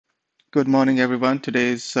Good morning, everyone. Today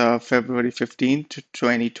is February 15th,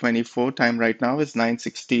 2024. Time right now is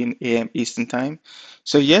 9:16 a.m. Eastern Time.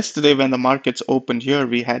 So yesterday when the markets opened here,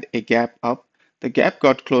 we had a gap up. The gap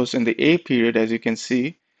got closed in the A period, as you can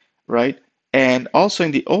see, right? And also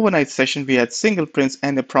in the overnight session, we had single prints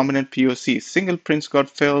and a prominent POC. Single prints got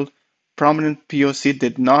filled, prominent POC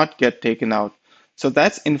did not get taken out. So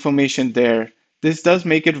that's information there. This does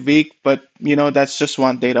make it weak, but that's just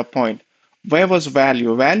one data point. Where was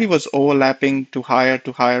value? Value was overlapping to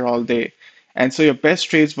higher all day. And so your best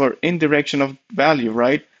trades were in direction of value,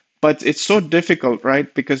 right? But it's so difficult,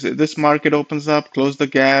 right? Because this market opens up, close the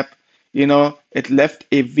gap, it left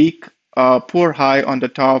a weak, poor high on the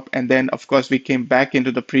top. And then, of course, we came back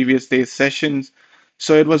into the previous day's sessions.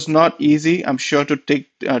 So it was not easy, I'm sure, to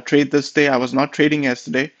trade this day. I was not trading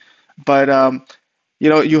yesterday, but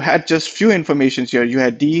you had just few informations here. You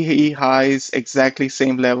had DE highs, exactly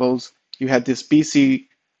same levels. You had this BC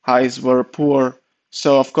highs were poor.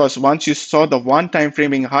 So of course, once you saw the one time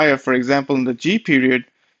framing higher, for example, in the G period,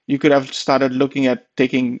 you could have started looking at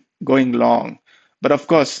going long. But of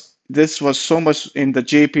course, this was so much in the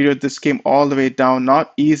J period. This came all the way down.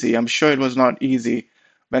 Not easy. I'm sure it was not easy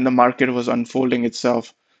when the market was unfolding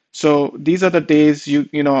itself. So these are the days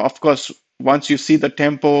of course, once you see the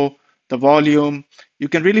tempo, the volume, you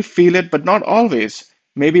can really feel it, but not always.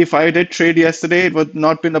 Maybe if I did trade yesterday, it would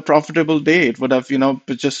not been a profitable day. It would have,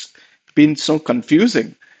 just been so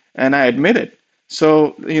confusing, and I admit it.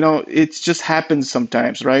 So, it just happens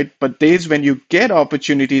sometimes, right? But days when you get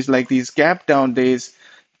opportunities like these gap down days,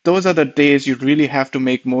 those are the days you really have to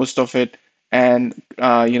make most of it and,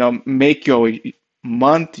 make your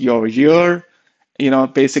month, your year,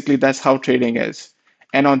 basically that's how trading is.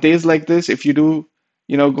 And on days like this, if you do,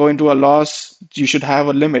 go into a loss, you should have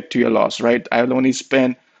a limit to your loss, right? I'll only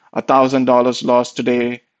spend $1,000 loss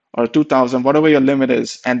today or 2,000, whatever your limit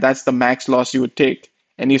is, and that's the max loss you would take,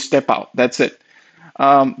 and you step out. That's it.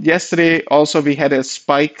 Yesterday, also, we had a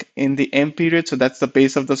spike in the M period, so that's the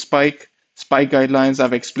base of the spike. Spike guidelines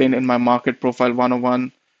I've explained in my Market Profile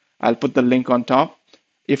 101. I'll put the link on top.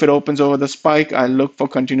 If it opens over the spike, I'll look for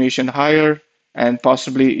continuation higher and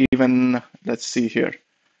possibly even, let's see here,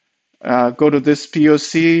 go to this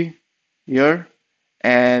POC here,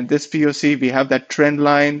 and this POC, we have that trend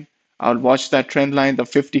line. I'll watch that trend line, the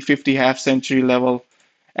 50-50 half century level,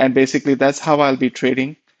 and basically that's how I'll be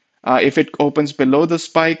trading. If it opens below the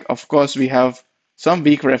spike, of course, we have some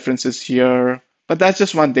weak references here, but that's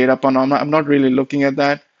just one data point. I'm not really looking at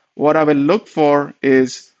that. What I will look for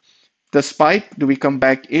is the spike. Do we come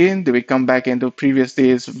back in? Do we come back into previous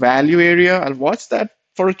day's value area? I'll watch that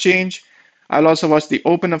for a change. I'll also watch the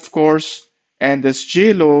open, of course, and this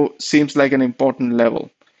J low seems like an important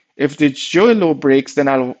level. If the J low breaks, then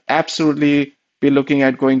I'll absolutely be looking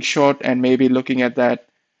at going short and maybe looking at that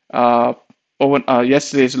uh, over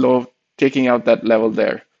yesterday's low, taking out that level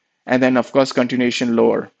there. And then, of course, continuation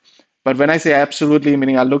lower. But when I say absolutely,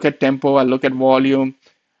 meaning I look at tempo, I look at volume,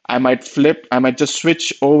 I might flip, I might just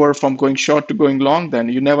switch over from going short to going long, then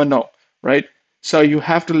you never know, right? So you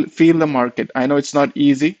have to feel the market. I know it's not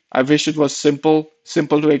easy. I wish it was simple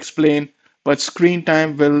to explain, but screen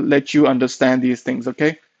time will let you understand these things,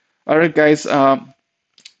 okay? All right, guys.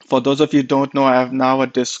 For those of you who don't know, I have now a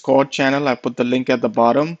Discord channel. I put the link at the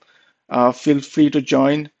bottom. Feel free to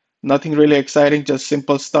join. Nothing really exciting, just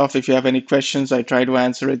simple stuff. If you have any questions, I try to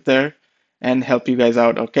answer it there and help you guys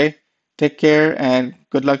out, okay? Take care and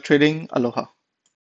good luck trading. Aloha.